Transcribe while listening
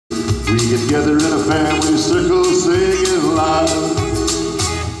We get together in a family circle singing loud.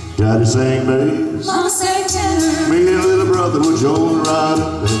 Daddy sang bass, Mama sang tenor, me and little brother would join right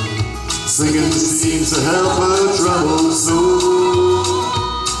in there. Singing seems to help a troubled soul.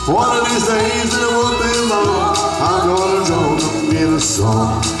 One of these days it won't be long, I'm gonna join them in a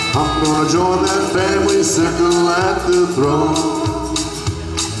song. I'm gonna join that family circle at the throne.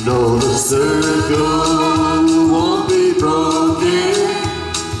 No, the circle won't be broken.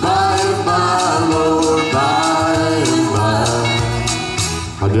 By and by, Lord, by and by.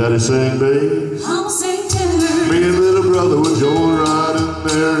 My daddy sang bass, Mama sang tenor, me and little brother would join right in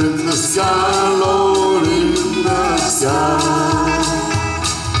there. In the sky, Lord, in the sky.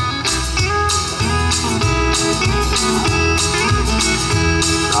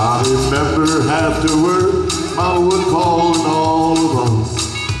 I remember afterward, Mama would call and all of us,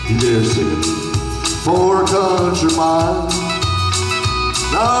 you dare singing for a country mile.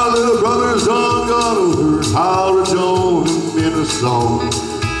 Now little brother's done gone over, I'll rejoin him in a song.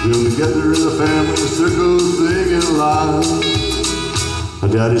 We'll be together in a family circle singing loud. My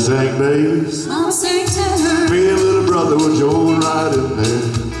daddy sang bass, Mama sang tenor, me and little brother would join right in there.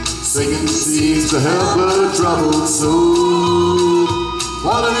 Singing seems to help a troubled soul.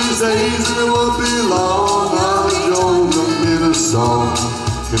 One of these days, and it won't be long, I'll join them in a song.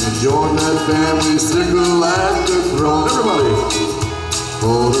 Gonna join that family circle at the throne. Everybody!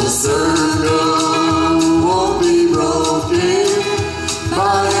 For the circle won't be broken.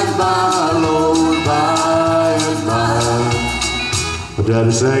 By and by, Lord, by and by. My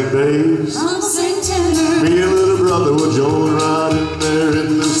daddy sang bass, Mama sang tenor, me and little brother would join right in there.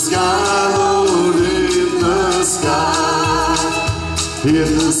 In the sky, Lord, in the sky. In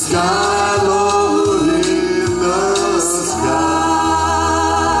the sky, Lord, in the sky.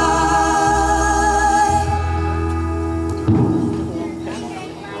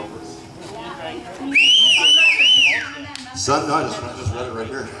 Son, no, I just read it right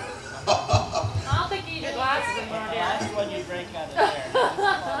here. I don't think you need your glasses anymore, That's when you drink out of there.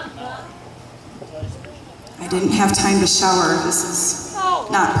 I didn't have time to shower. This is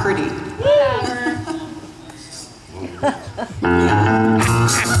not pretty. Whatever.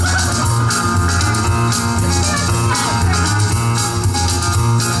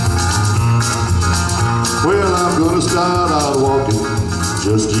 Well, I'm gonna start out walking,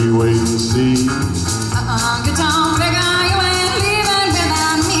 just you wait and see. guitar figure, you ain't leaving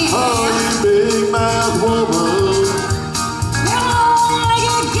without me. Oh, you big mouth woman, You're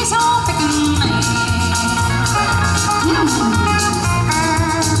long-legged guitar picking man.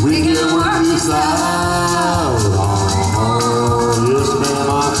 we can work this out. Oh, yes, ma'am,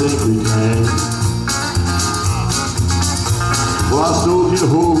 I think we can. Well, I told you the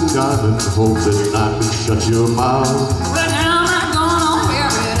whole time and hope that I can shut your mouth. But I'm not gonna wear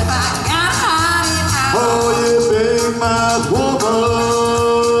it if I gotta hide it out. Oh, you big mouth woman,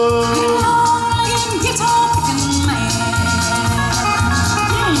 You're long-legged guitar picking man.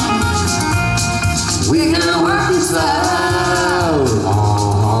 we can work this out.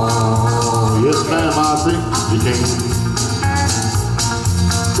 Oh, yes, ma'am, I think you can.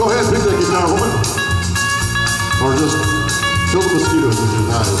 Go ahead, pick that guitar, woman. Or just kill the mosquitoes with your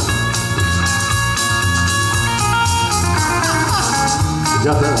eyes. You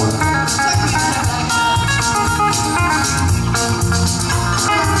got that one.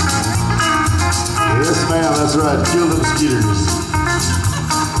 Yes, ma'am, that's right. Kill the mosquitoes.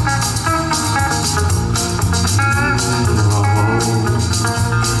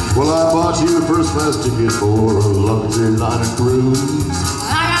 Well, I bought you a first class ticket for a luxury liner cruise.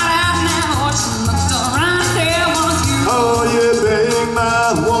 I got out now, what you looked around there was you. Oh, you big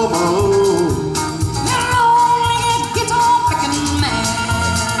mouth woman, You're long-legged guitar picking man.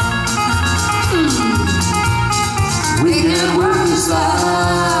 we can work this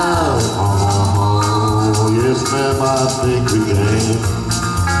out. Oh, yes, ma'am, I think we can.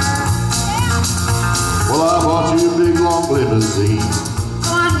 Well, I bought you a big long limousine,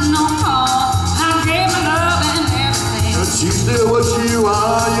 Wasn't no call, I gave my love and everything. but you still what you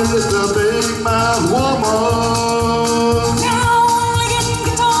are. You're just a big mouth woman. You're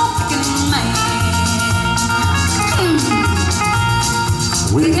long-legged guitar picking man.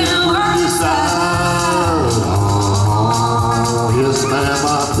 We can work this out. Oh, yes, ma'am,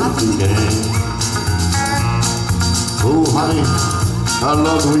 I think we can. Oh, honey, I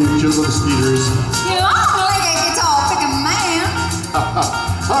love the way you kill the mosquitoes. You're long-legged guitar picking man.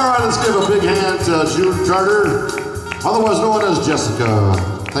 All right, let's give a big hand to June Carter, otherwise known as Jessica.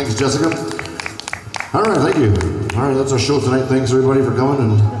 Thanks, Jessica. All right, thank you. All right, that's our show tonight. Thanks, everybody, for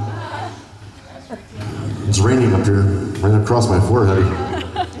coming. And it's raining up here, right across my forehead.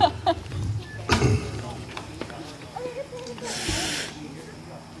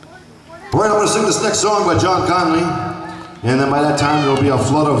 All right, I'm going to sing this next song by John Conley, and then by that time there'll be a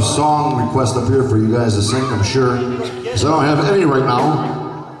flood of song requests up here for you guys to sing, I'm sure. So I don't have any right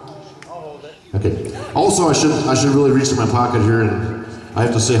now. Okay. Also, I should really reach in my pocket here, and I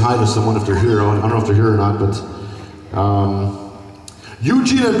have to say hi to someone if they're here. I don't know if they're here or not, but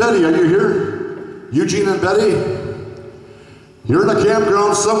Eugene and Betty, are you here? Eugene and Betty, you're in a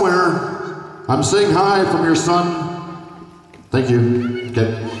campground somewhere. I'm saying hi from your son. Thank you.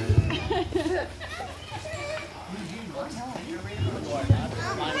 Okay.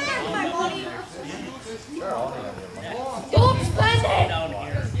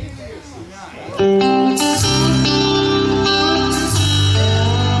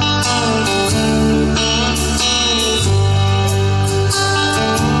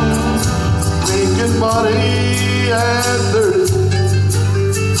 Making money at 30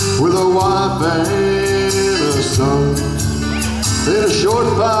 with a wife and a son. Then a short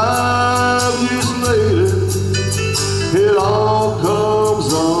 5 years later, it all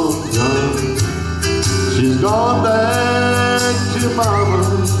comes undone. She's gone back to mama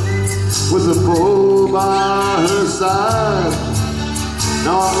with a bull by her side.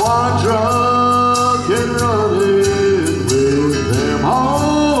 Now I'm drunk and running with them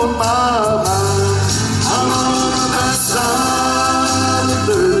on my mind. I'm on that side of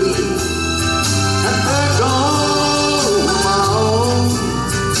 30, and back on my own.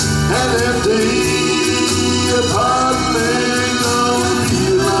 An empty apartment don't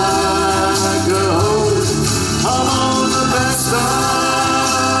feel like a home. I'm on the back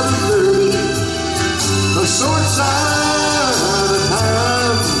side of 30, the short side of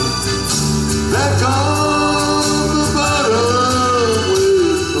time. Back on the bottom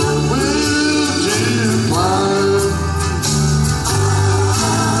with the will to climb.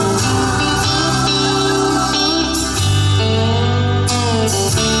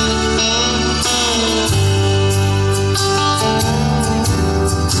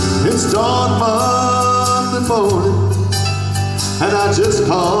 It's dawn Monday morning, and I just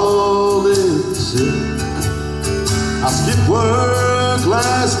called in sick. I skipped work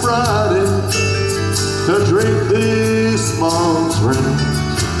last Friday to drink this month's rent.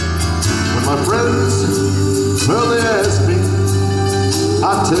 When my friends, well, they ask me, I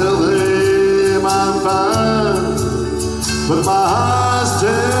tell them I'm fine, but my eyes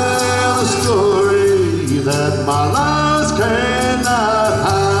tell a story that my lies cannot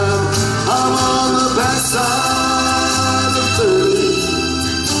hide. I'm on the backside of 30,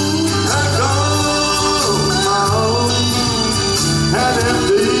 back on my own. An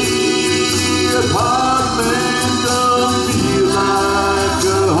empty apartment don't feel like a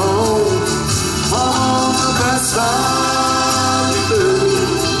home. I'm on the best side of 30,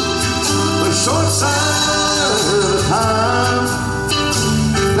 the short side of time.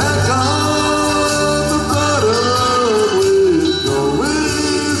 Back on the bottom with no way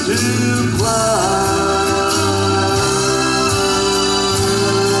to climb.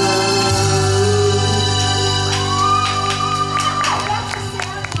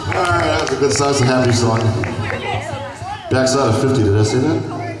 All right, that's a good size and happy song. Backside of 50, did I say that?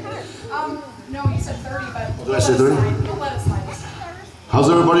 No, you said 30, but... Did I say 30? We'll let it slide. How's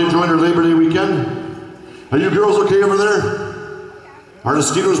everybody enjoying their Labor Day weekend? Are you girls okay over there? Are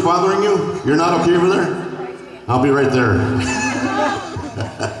mosquitoes bothering you? You're not okay over there? I'll be right there.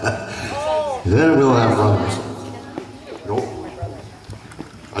 Yeah, we'll have problems. Nope.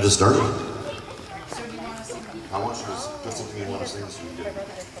 I just started. I want you to put something you want to sing so you can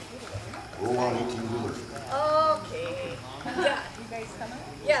roll on 18-wheeler. Okay. Yeah. You guys coming?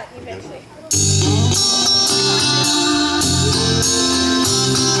 Yeah, eventually.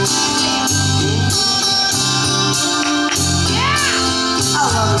 I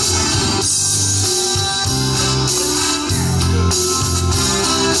love it.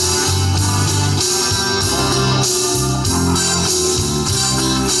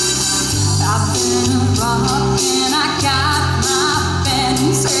 I've been rocking, I got my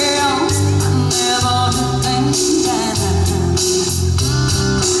fancy on. I never do things down.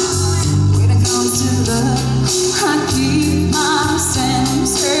 When it comes to love, I keep my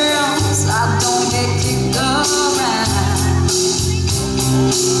senses. I don't get kicked around.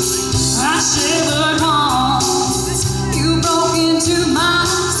 I shivered wrong. You broke into my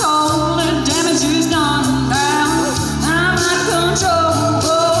soul and damage is done now. I'm out of control.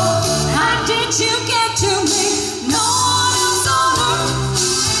 How did you get to me? No one else on earth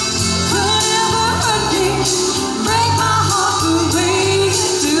could ever hurt me, break my heart the way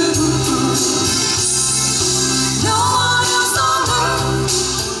you do. No one else on earth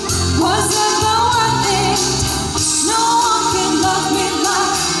was ever worth it. No one can love me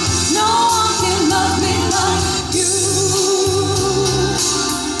like no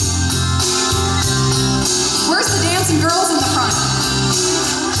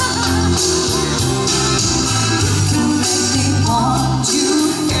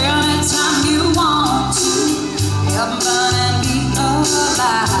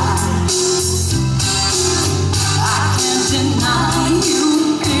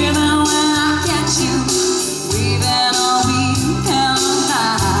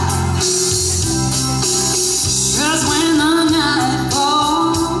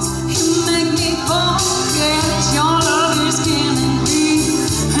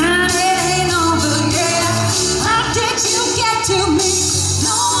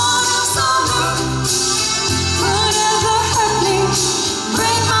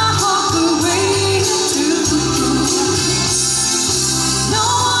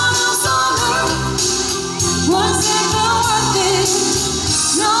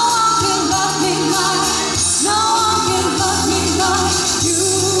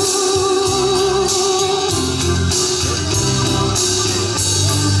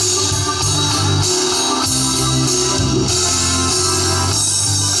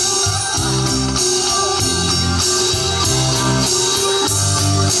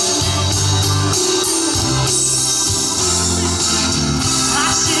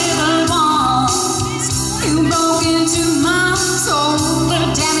into my soul. The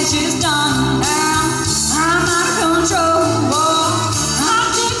damage is done now. I'm out of control.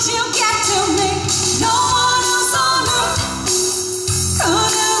 How did you get to me? No one else on earth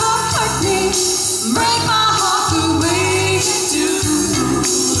could ever hurt me, break my heart the way you do.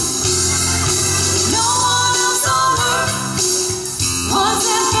 No one else on earth was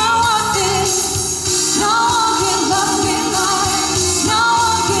ever worth it. No one can love me like, no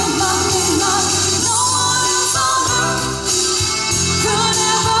one can love me like, no one else on earth could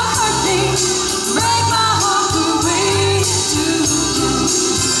ever hurt me, break my heart the way you do.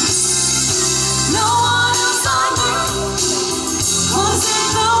 No one else on earth was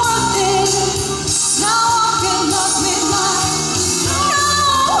ever worth it. No one can love me like, no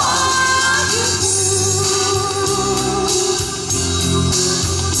one you do.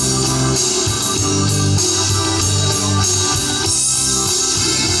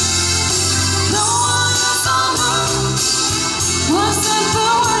 No one else on earth was ever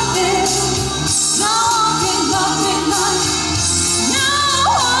worth it. No one can love me like, no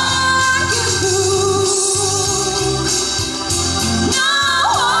one you do. No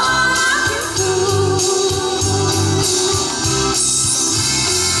one you do.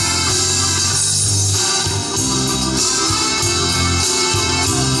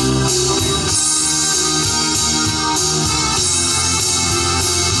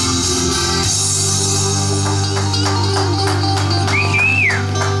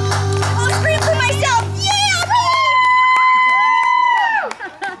 I'll scream for myself. Yeah,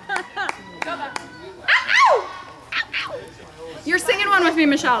 You're singing one with me,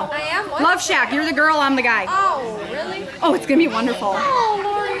 Michelle. I am. What? Love Shack. You're the girl, I'm the guy. Oh, really? Oh, it's gonna be wonderful. Oh,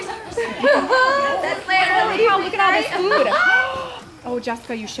 Lord. That's Holy cow, look at all this food. Oh,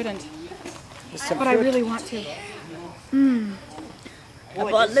 Jessica, you shouldn't. But I really want to.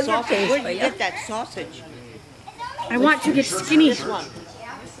 Boy, this sausage, where did you get that sausage? I want to get skinny. This one.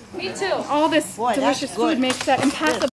 Me too. All this Boy, that's delicious good. food makes that impossible.